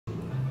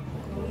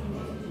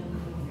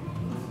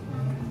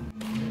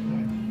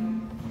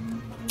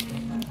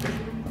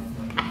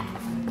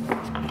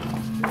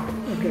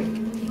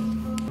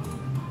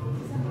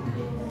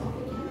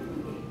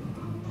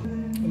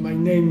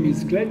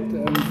is Clet.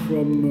 I'm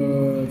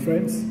from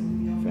France,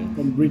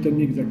 from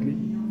Brittany exactly.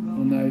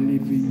 And I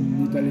live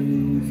in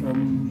Italy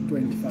from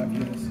 25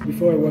 years.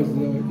 Before I was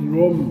in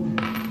Rome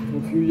for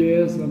a few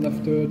years, and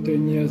after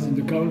 10 years in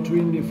the country,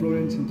 in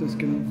Florence, in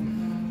Tuscany,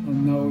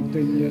 and now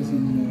 10 years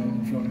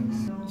in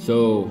Florence.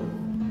 So,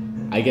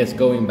 I guess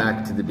going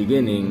back to the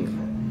beginning,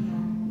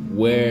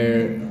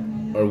 where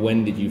or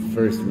when did you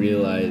first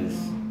realize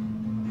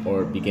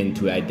or begin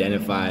to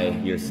identify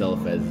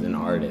yourself as an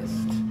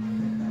artist?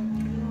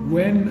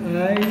 When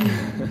I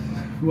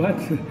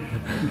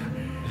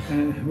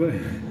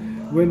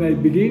when I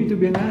began to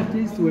be an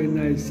artist, when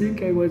I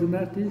think I was an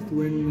artist,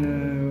 when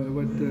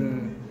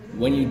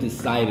you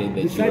decided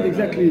that decide you were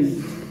exactly.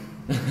 an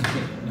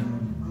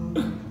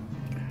artist.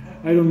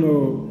 I don't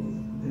know.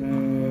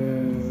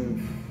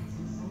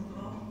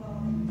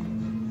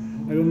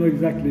 I don't know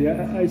exactly.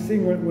 I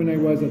think when I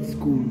was at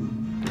school,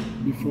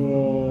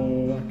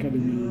 before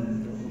Academy of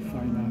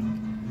Fine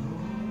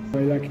Art,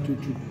 I like to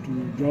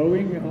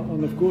drawing,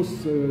 and of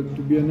course to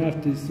be an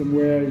artist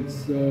somewhere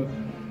it's a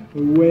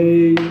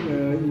way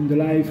in the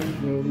life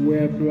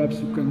where perhaps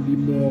you can be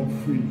more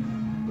free.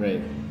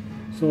 Right.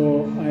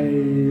 So I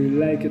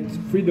like it,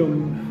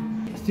 freedom.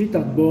 Street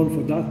art born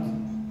for that,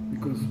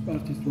 because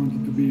artists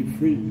wanted to be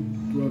free,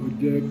 to have a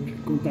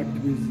direct contact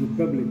with the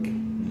public.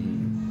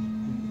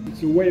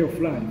 It's a way of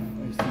life,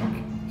 I think,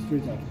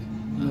 street art,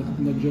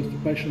 not just a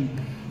passion.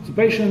 The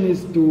passion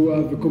is to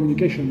have a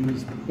communication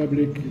with the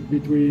public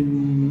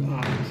between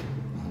art,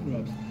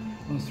 perhaps.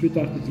 And street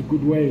art is a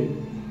good way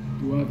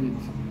to have it,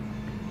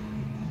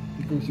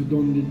 because you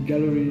don't need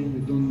gallery,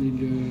 you don't need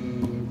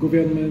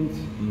government,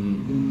 you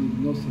don't need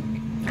nothing.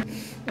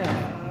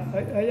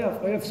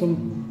 I have some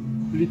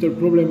little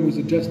problem with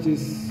the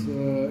justice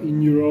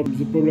in Europe.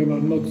 The problem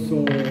are not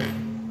so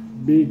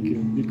big,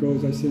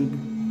 because I think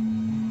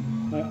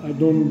I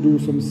don't do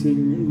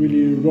something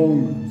really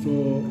wrong.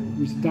 So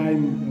with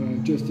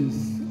time,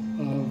 justice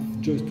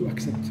have just to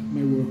accept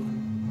my work.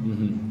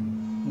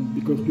 And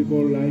because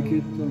people like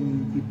it,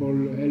 and people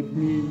help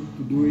me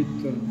to do it,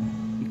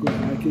 because I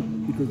like it,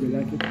 because they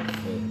like it.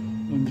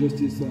 And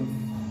justice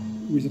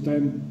with the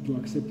time to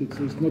accept it.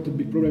 So it's not a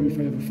big problem if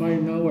I have a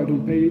fine now, I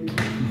don't pay it.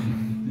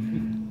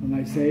 And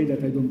I say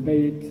that I don't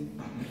pay it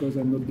because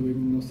I'm not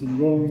doing nothing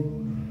wrong.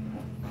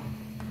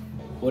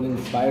 What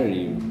inspired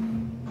you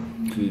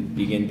to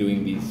begin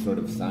doing these sort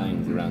of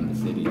signs around the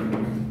city?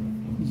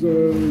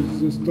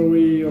 The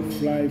story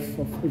of life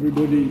of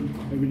everybody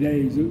every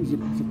day,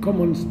 the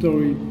common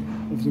story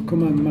of the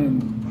common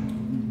man,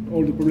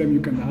 all the problem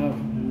you can have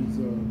with,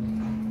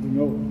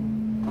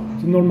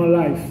 the normal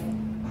life,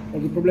 or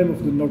the problem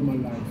of the normal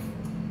life.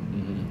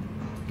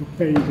 To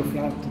pay the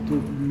flat,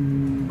 to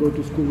go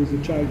to school with the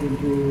child, and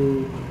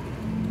to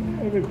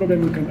every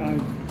problem you can have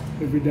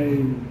every day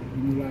in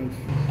your life.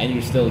 And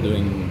you're still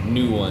doing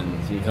new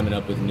ones, you're coming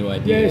up with new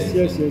ideas.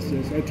 Yes.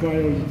 I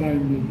try all the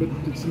time, but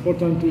it's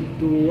important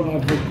to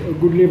have a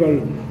good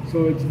level.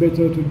 So it's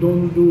better to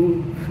don't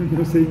do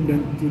nothing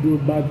than to do a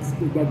bad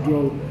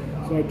draw.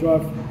 So I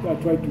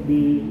try to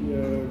be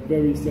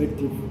very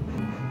selective.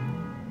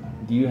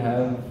 Do you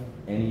have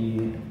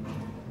any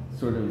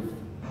sort of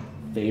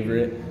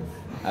favorite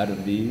out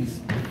of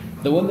these?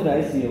 The one that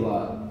I see a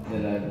lot,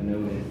 that I've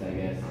noticed, I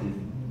guess, is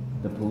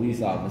the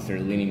police officer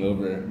leaning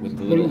over with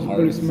the little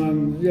hearts.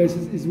 Policeman, yes,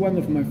 it's one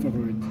of my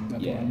favorites,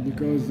 that one,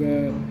 because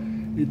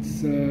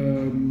it's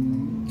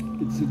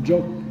a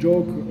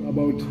joke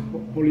about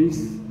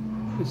police.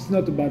 It's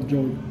not a bad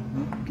joke,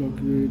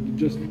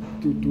 just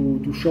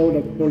to show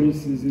that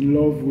police is in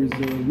love with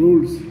the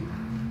rules.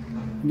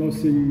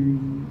 Nothing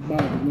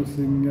bad,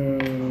 nothing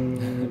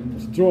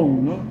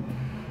strong, no?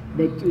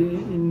 But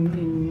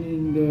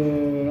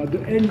at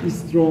the end is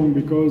strong,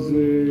 because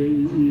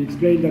he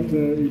explained that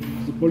if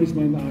the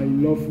policemen are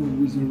in love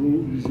with the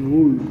rule,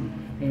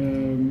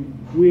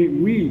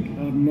 we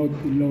are not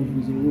in love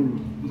with the rule.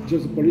 It's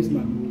just the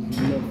policeman who is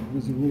in love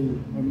with the rule,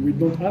 and we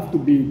don't have to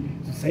be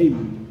the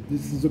same.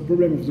 This is the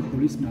problem of the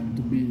policeman,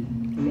 to be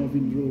in love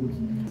in rules.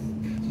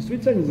 The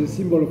street sign is a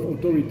symbol of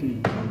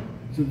authority.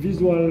 The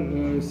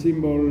visual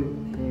symbol,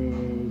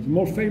 the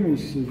more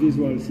famous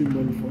visual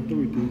symbol of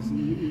authority is,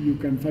 you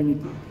can find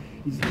it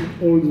is in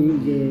all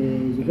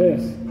the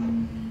hairs.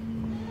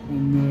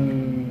 And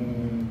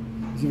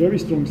it's a very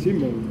strong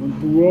symbol. And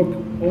to work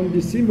on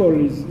this symbol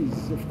is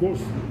of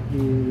course,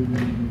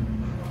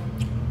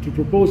 to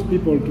propose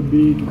people to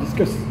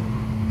discuss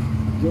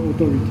the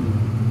authority.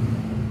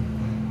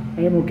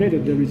 I am okay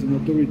that there is an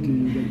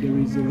authority, that there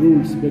is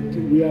rules, but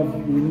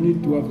we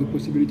need to have the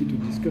possibility to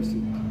discuss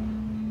it.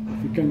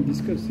 If we can't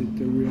discuss it,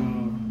 we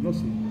are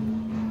nothing.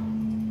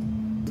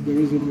 There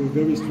is a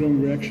very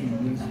strong reaction,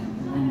 yes.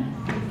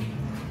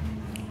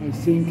 I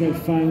think I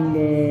find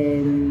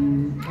a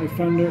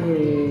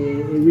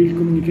real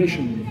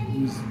communication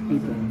with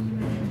people.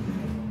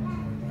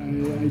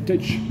 I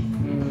touch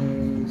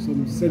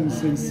some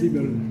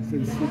sensible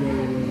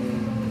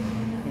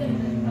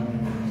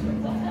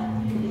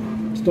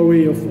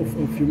story of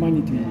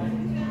humanity.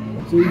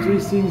 The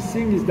interesting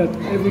thing is that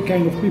every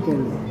kind of people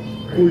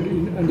could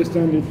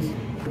understand it.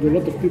 a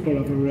lot of people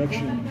have a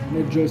reaction,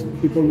 not just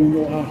people who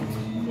know art.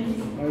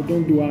 I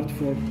don't do art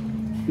for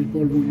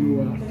people who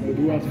know art. I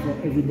do art for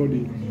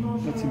everybody.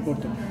 That's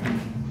important.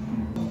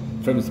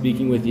 From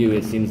speaking with you,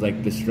 it seems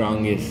like the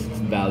strongest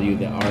value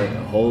that art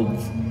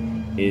holds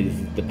is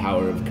the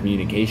power of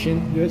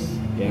communication. Yes,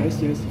 Yeah. yes.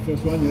 The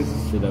first one, yes.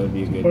 So that would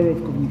be a The good power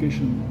of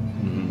communication.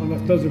 And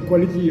after, the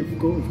quality of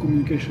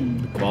communication.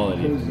 the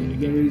quality of Because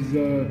communication. there is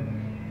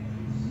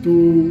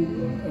two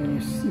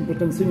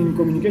important things in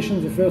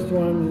communication. The first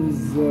one is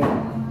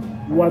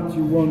what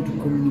you want to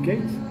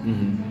communicate,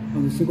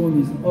 and the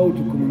second is how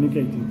to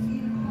communicate it.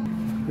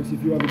 Because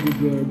if you have a good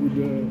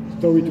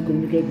story to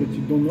communicate, but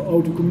you don't know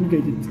how to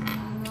communicate it,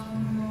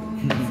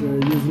 it's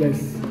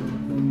useless.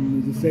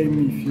 And it's the same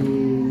if you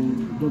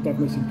don't have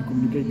nothing to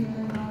communicate,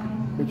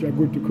 but you are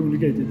good to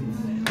communicate it.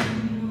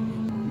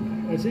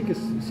 I think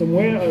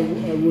somewhere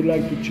I would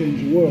like to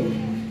change the world,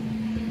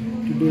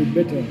 to do it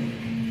better,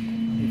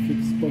 if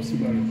it's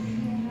possible.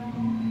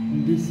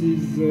 And this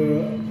is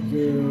the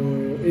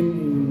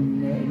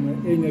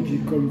energy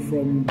comes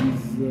from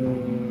this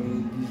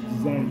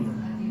desire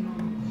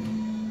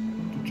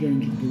to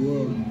change the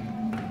world.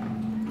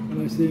 And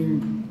I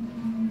think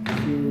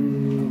the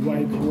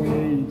right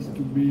way is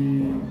to be,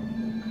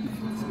 if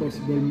it's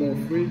possible, more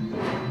free,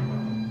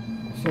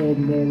 so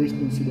more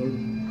responsible.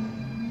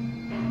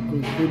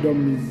 Because freedom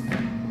is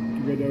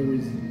together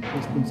with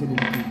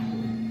responsibility.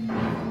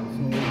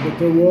 So a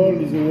better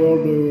world is a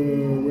world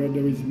where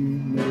there is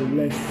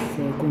less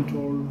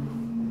control,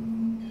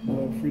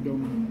 more freedom,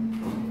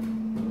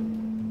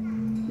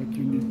 but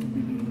you need to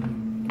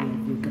have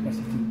the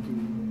capacity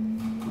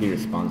to Be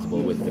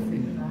responsible with the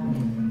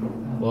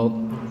freedom. Well,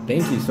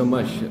 thank you so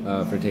much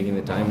for taking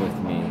the time with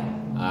me.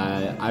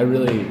 I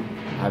really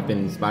have been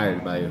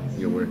inspired by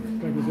your work.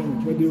 Thank you so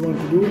much. What do you want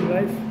to do in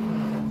life?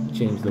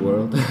 Change the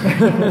world.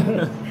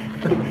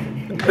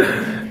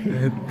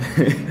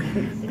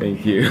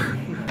 Thank you.